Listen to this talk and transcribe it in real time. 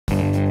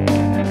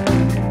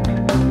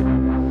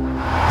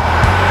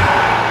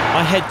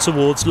head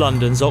towards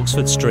London's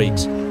Oxford Street,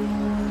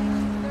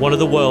 one of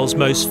the world's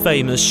most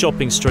famous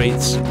shopping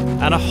streets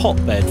and a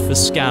hotbed for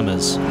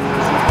scammers. You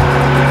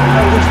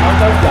know which one,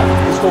 don't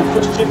you? It's called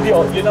Christian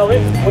Dior. You know it?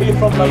 Where are you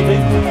from,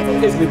 lady?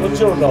 Italy,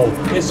 buongiorno.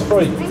 It's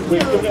free. We're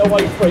giving it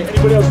away free.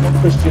 Anybody else want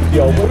Christian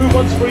Dior? Well, who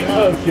wants free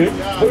perfume?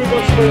 Who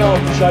wants free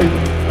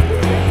aftershave?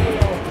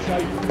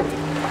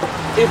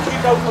 If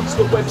you go onto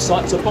the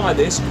website to buy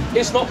this,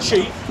 it's not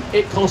cheap.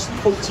 It costs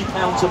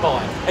 £40 to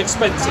buy.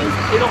 Expensive.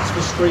 In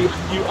Oxford Street,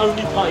 you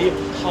only pay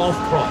half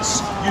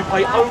price. You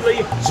pay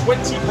only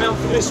 £20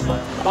 for this one.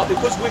 But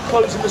because we're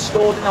closing the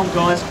store down,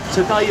 guys,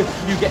 today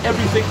you get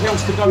everything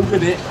else to go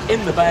with it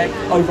in the bag,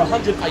 over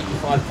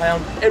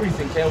 £185.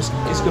 Everything else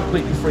is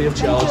completely free of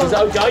charge. Is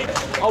that okay?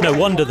 No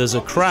wonder there's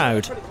a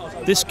crowd.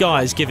 This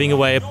guy's giving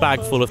away a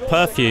bag full of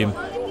perfume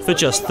for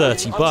just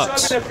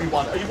 $30.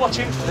 Everyone, are you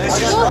watching?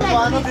 This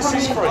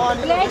is free.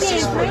 This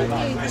is free.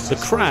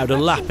 The crowd are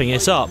lapping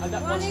it up.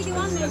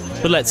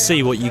 But let's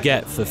see what you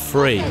get for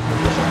free.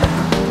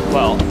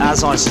 Well,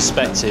 as I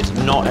suspected,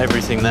 not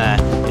everything there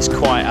is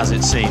quite as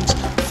it seems.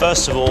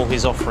 First of all,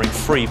 he's offering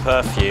free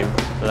perfume,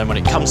 but then when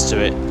it comes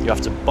to it, you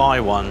have to buy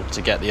one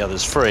to get the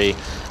others free.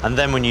 And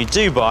then when you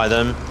do buy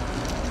them,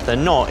 they're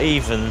not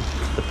even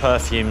the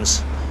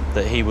perfumes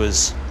that he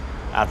was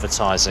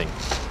advertising.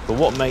 But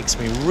what makes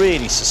me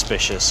really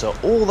suspicious are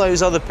all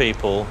those other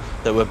people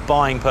that were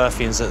buying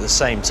perfumes at the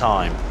same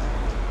time.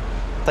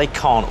 They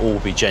can't all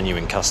be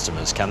genuine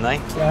customers, can they?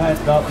 Get your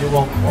hand up, you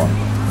want one.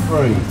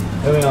 Free.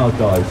 Here we are,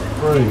 guys.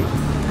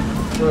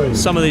 Free. Free.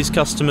 Some of these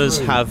customers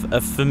have a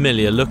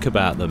familiar look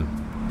about them.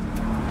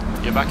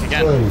 You're back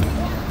again? Free.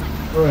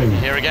 Free. You're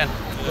here again?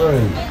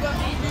 Free.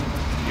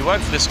 You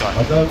work for this guy?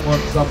 I don't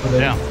want somebody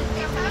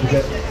to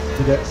get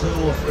 2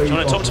 or 3. Do you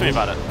want to talk to me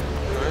about it?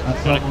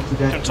 Do you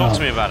want to talk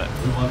to me about it?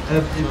 We want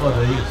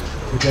everybody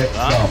to get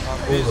some.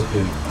 All of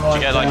you. Do you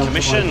get like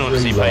commission, or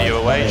does he pay you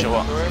a wage, or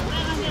what?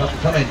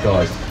 Come in,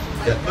 guys.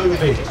 Yeah,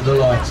 move in to the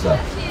light, sir.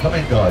 Come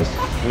in, guys.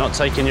 You're not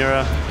taking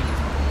your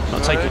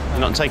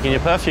not taking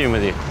your perfume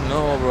with you?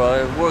 No, bro.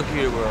 I work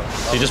here, bro.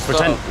 So you just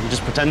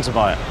pretend to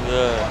buy it?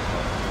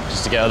 Yeah.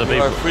 Just to get other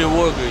people? I'm a free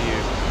worker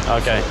here.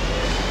 Okay.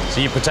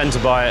 So you pretend to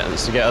buy it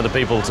to get other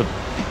people to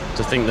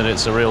think that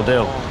it's a real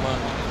deal?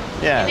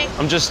 Yeah.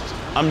 I'm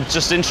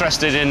just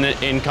interested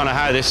in kind of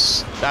how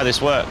this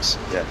works.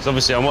 Yeah. Because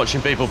obviously I'm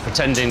watching people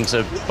pretending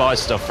to buy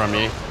stuff from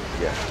you.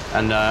 Yeah.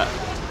 And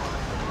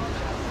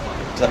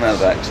turn around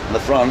the back. On the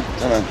front,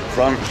 turn around the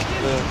front.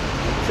 Yeah.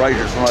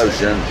 Fragrance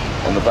promotion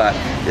on the back.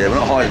 Yeah, we're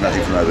not hiding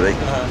nothing from nobody.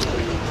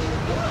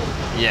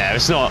 yeah,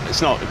 it's not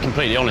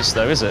completely honest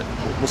though, is it?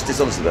 What's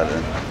dishonest about it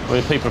then?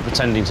 Well, people are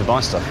pretending to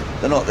buy stuff.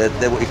 They're not.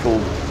 They're what you call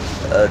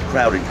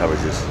crowd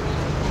encouragers.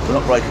 We're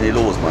not breaking any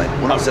laws, mate.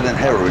 We're not selling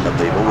heroin to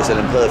people, we're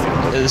selling perfume.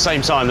 At the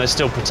same time, they're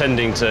still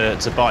pretending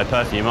to buy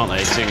perfume, aren't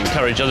they? To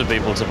encourage other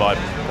people to buy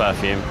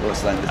perfume. Well,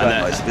 it's a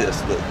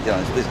business,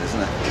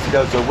 isn't it? If you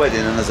go to a wedding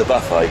and there's a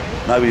buffet,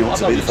 nobody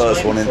wants to be the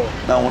first one in.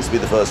 No one wants to be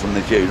the first one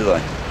in the queue, do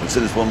they? As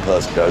soon as one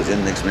person goes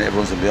in, next minute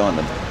everyone's in behind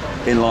them.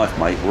 In life,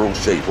 mate, we're all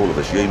sheep, all of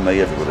us. You,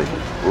 me, everybody.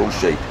 We're all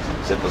sheep.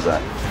 Simple as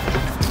that.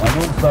 I'm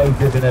also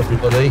giving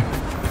everybody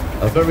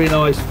a very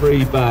nice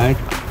free bag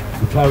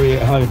to carry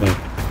it home in.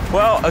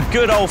 Well, a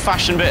good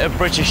old-fashioned bit of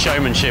British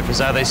showmanship is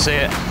how they see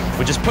it.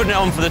 We're just putting it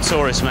on for the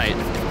tourists, mate.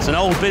 It's an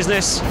old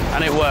business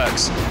and it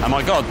works. And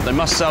my God, they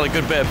must sell a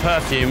good bit of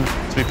perfume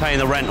to be paying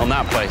the rent on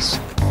that place.